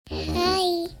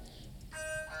Hi.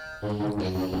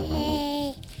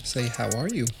 Hey. Say, how are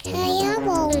you?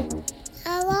 Hello.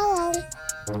 Hello.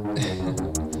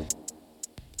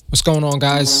 What's going on,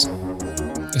 guys?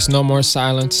 It's No More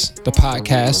Silence, the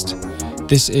podcast.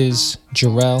 This is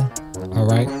Jarrell, all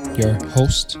right, your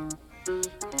host,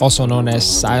 also known as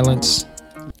Silence,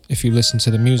 if you listen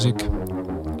to the music.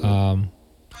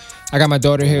 I got my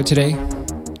daughter here today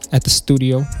at the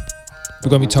studio. We're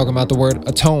going to be talking about the word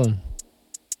atone.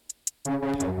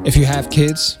 If you have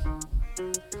kids,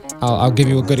 I'll give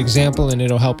you a good example and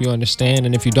it'll help you understand.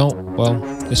 And if you don't, well,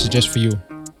 this is just for you.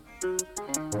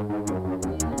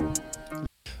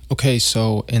 Okay,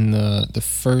 so in the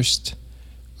first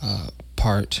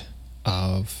part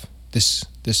of this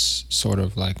sort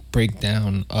of like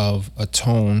breakdown of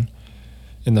atone,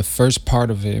 in the first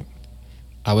part of it,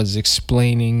 I was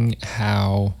explaining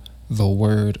how the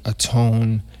word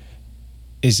atone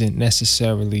isn't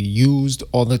necessarily used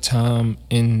all the time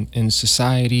in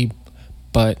society,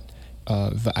 but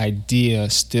the idea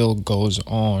still goes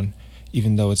on,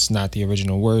 even though it's not the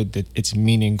original word, that its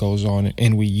meaning goes on,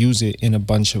 and we use it in a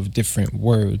bunch of different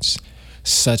words,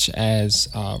 such as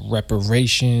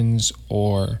reparations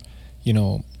or,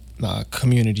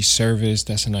 community service.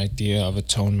 That's an idea of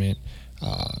atonement,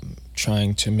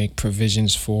 trying to make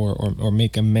provisions for or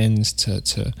make amends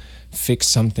to fix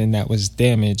something that was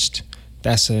damaged.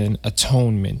 That's an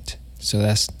atonement. So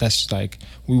that's like,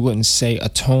 we wouldn't say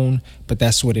atone, but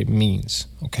that's what it means.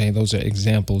 Okay, those are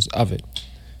examples of it.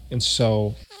 And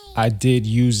so I did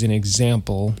use an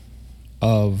example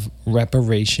of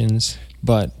reparations,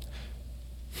 but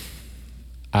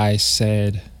I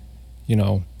said,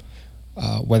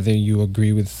 whether you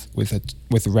agree with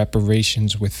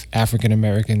reparations, with African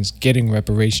Americans getting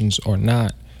reparations or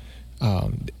not,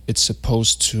 it's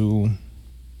supposed to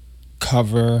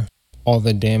cover all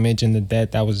the damage and the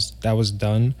debt that was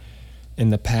done in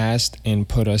the past and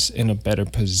put us in a better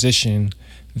position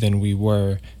than we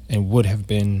were and would have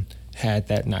been had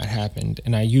that not happened.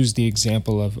 And I used the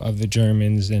example of the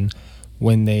Germans, and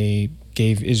when they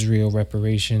gave Israel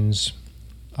reparations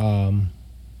for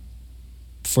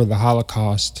the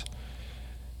Holocaust,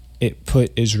 it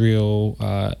put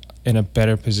Israel in a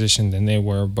better position than they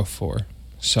were before.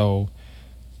 So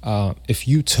if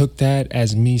you took that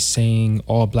as me saying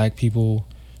all black people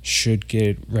should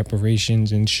get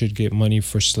reparations and should get money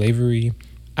for slavery,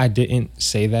 I didn't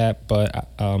say that, but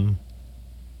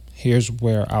here's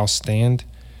where I'll stand,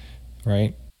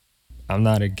 right? I'm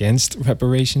not against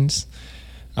reparations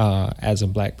as a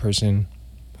black person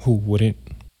who wouldn't.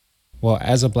 Well,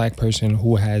 as a black person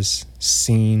who has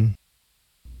seen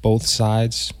both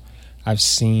sides, I've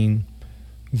seen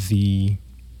the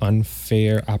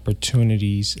unfair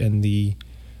opportunities and the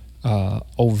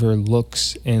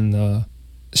overlooks and the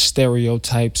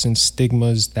stereotypes and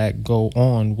stigmas that go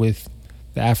on with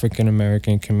the African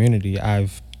American community.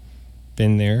 I've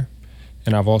been there,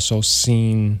 and I've also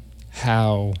seen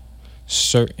how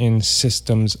certain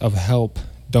systems of help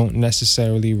don't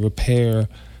necessarily repair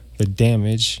the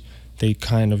damage. They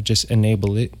kind of just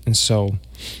enable it. And so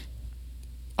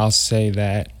I'll say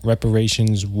that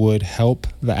reparations would help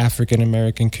the African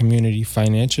American community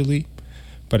financially,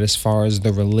 but as far as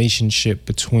the relationship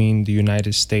between the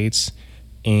United States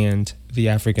and the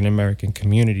African American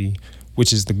community,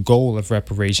 which is the goal of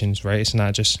reparations, right? It's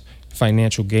not just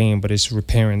financial gain, but it's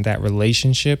repairing that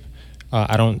relationship.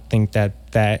 I don't think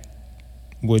that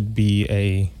would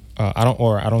be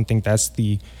I don't think that's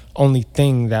the only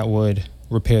thing that would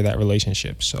repair that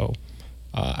relationship. So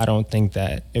I don't think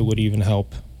that it would even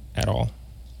help at all.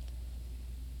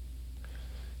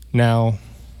 Now,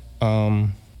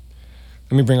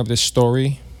 let me bring up this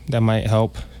story that might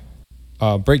help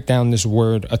break down this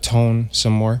word atone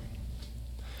some more.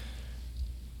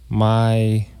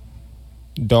 My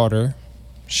daughter,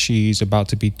 she's about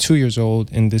to be 2 years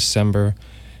old in December,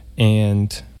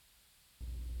 and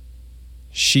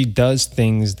she does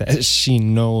things that she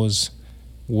knows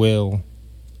will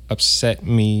upset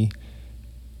me.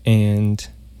 And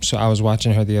so I was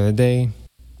watching her the other day.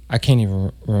 I can't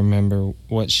even remember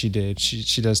what she did.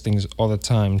 She does things all the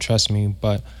time, trust me,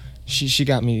 but she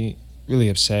got me really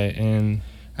upset, and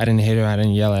I didn't hit her, I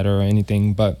didn't yell at her or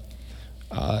anything, but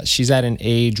she's at an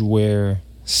age where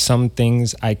some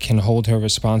things I can hold her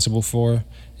responsible for,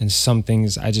 and some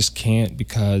things I just can't,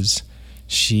 because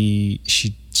she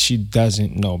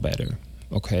doesn't know better.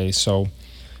 Okay, so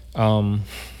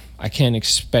I can't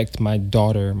expect my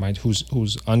daughter,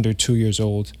 who's under 2 years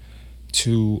old,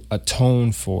 to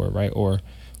atone for, right, or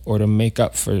to make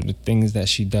up for the things that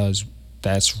she does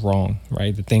that's wrong,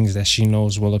 right? The things that she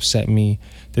knows will upset me,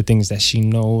 the things that she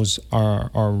knows are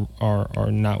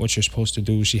not what you're supposed to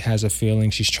do. She has a feeling,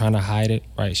 she's trying to hide it,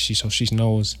 right? She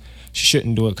knows she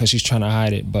shouldn't do it because she's trying to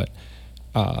hide it, but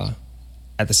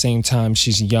at the same time,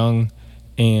 she's young,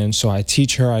 and so I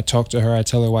teach her, I talk to her, I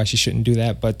tell her why she shouldn't do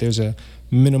that, but there's a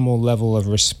minimal level of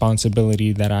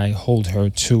responsibility that I hold her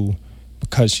to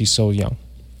because she's so young.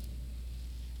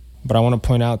 But I want to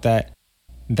point out that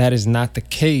that is not the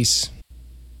case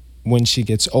when she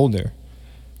gets older,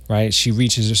 right? She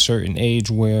reaches a certain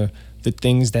age where the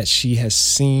things that she has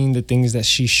seen, the things that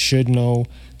she should know,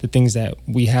 the things that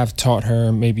we have taught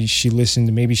her, maybe she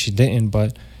listened, maybe she didn't,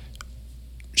 but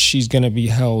she's going to be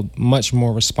held much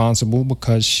more responsible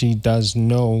because she does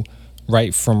know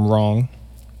right from wrong.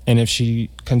 And if she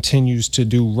continues to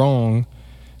do wrong,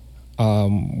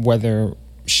 whether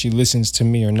she listens to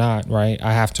me or not, right,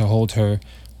 I have to hold her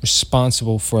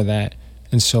responsible for that.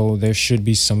 And so there should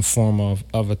be some form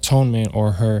of atonement,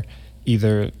 or her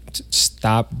either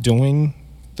stop doing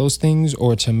those things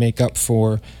or to make up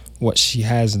for what she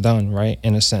has done, right,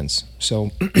 in a sense.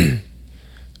 So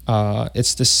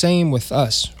it's the same with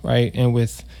us, right, and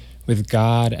with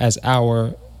God as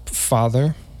our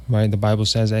Father, right? The Bible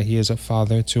says that he is a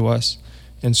father to us.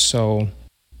 And so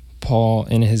Paul,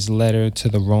 in his letter to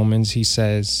the Romans, he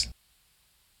says,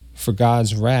 for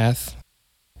God's wrath,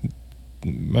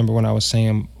 remember when I was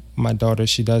saying my daughter,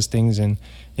 she does things and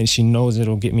she knows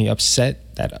it'll get me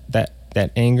upset,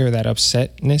 that anger, that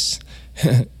upsetness.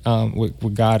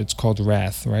 With God, it's called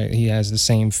wrath, right? He has the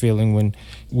same feeling when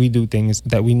we do things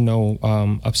that we know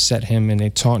upset him, and they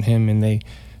taunt him, and they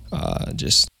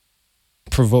just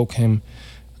provoke him.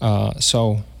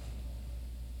 So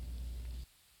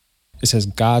it says,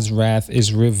 God's wrath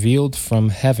is revealed from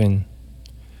heaven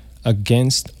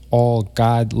against all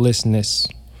godlessness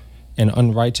and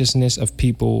unrighteousness of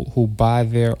people who by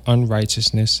their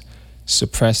unrighteousness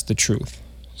suppress the truth.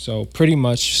 So pretty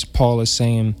much Paul is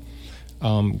saying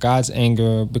God's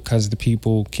anger because the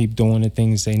people keep doing the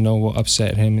things they know will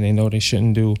upset him and they know they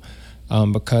shouldn't do,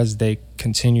 because they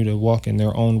continue to walk in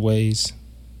their own ways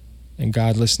and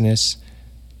godlessness,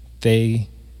 they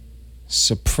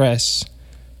suppress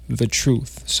the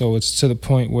truth. So it's to the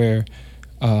point where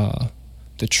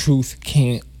the truth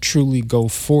can't truly go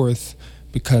forth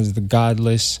because the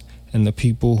godless and the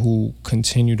people who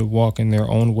continue to walk in their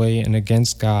own way and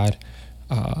against God,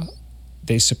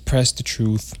 they suppress the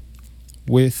truth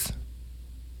with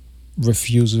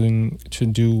refusing to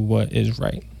do what is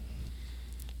right.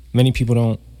 Many people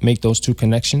don't make those two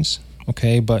connections,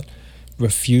 okay? But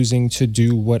refusing to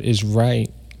do what is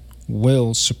right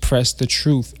will suppress the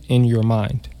truth in your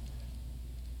mind.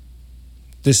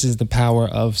 This is the power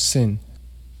of sin,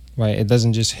 right? It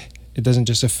doesn't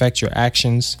just affect your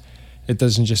actions. It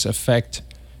doesn't just affect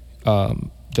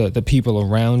the people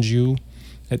around you.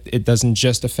 It doesn't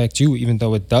just affect you, even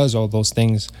though it does all those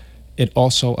things. It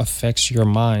also affects your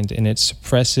mind, and it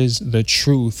suppresses the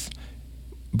truth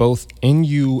both in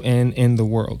you and in the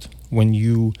world when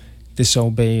you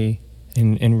disobey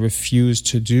and refuse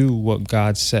to do what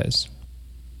God says.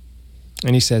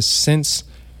 And he says, since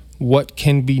what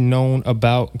can be known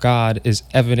about God is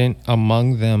evident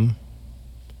among them.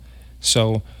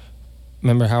 So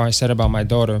remember how I said about my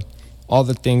daughter, all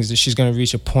the things that she's going to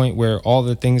reach a point where all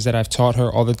the things that I've taught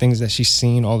her, all the things that she's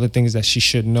seen, all the things that she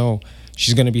should know,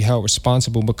 she's going to be held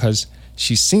responsible because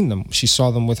she's seen them. She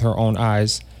saw them with her own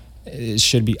eyes. It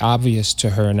should be obvious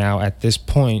to her now at this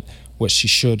point what she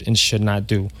should and should not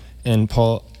do. And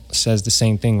Paul says the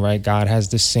same thing, right? God has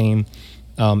the same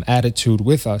attitude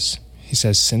with us. He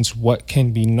says, since what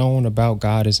can be known about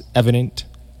God is evident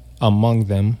among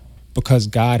them, because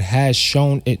God has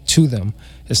shown it to them.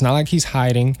 It's not like he's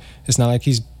hiding. It's not like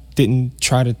he didn't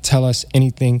try to tell us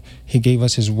anything. He gave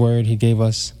us his word. He gave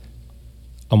us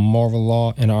a moral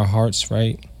law in our hearts,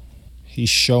 right? He's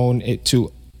shown it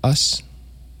to us.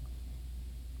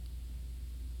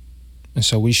 And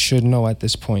so we should know at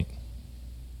this point.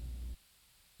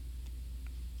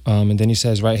 And then he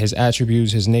says, right, his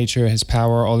attributes, his nature, his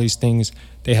power, all these things,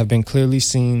 they have been clearly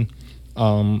seen,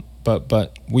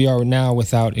 but we are now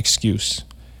without excuse.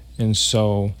 And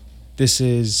so this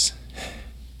is,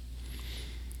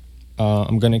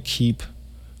 I'm going to keep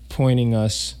pointing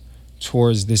us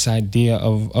towards this idea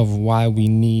of why we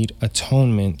need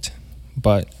atonement,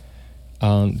 but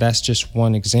that's just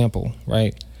one example,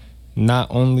 right? Not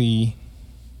only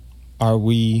are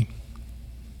we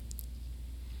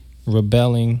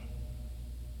rebelling,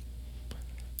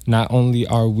 not only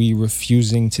are we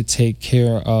refusing to take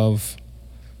care of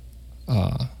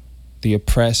the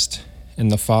oppressed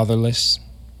and the fatherless,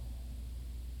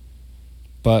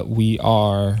 but we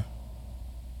are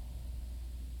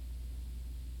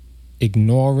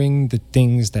ignoring the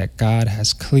things that God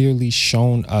has clearly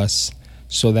shown us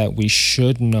so that we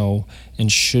should know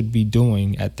and should be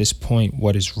doing at this point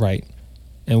what is right,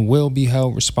 and will be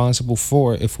held responsible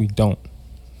for if we don't,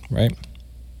 right?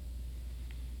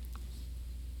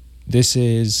 This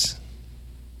is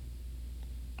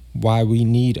why we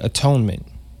need atonement.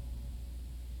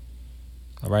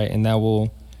 All right, and that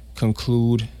will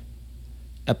conclude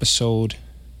episode,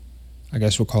 I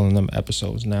guess we're calling them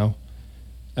episodes now,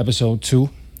 episode 2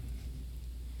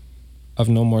 of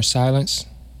No More Silence.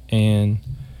 And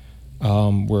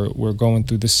we're going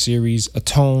through the series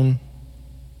Atone,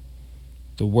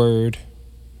 the word,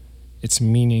 its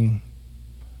meaning,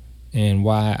 and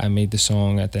why I made the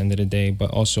song at the end of the day,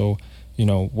 but also,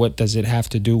 what does it have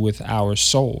to do with our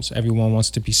souls? Everyone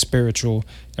wants to be spiritual.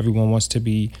 Everyone wants to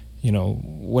be,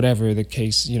 whatever the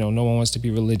case, no one wants to be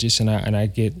religious, and I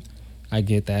get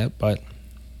that, but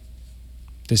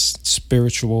this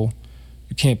spiritual,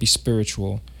 you can't be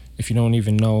spiritual if you don't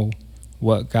even know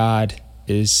what God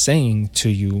is saying to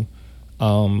you,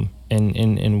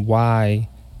 and why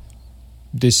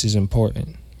this is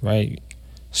important, right?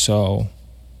 So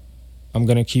I'm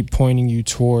going to keep pointing you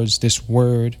towards this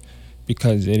word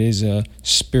because it is a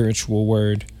spiritual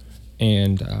word,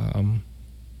 and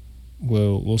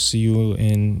we'll see you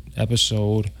in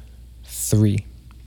episode 3.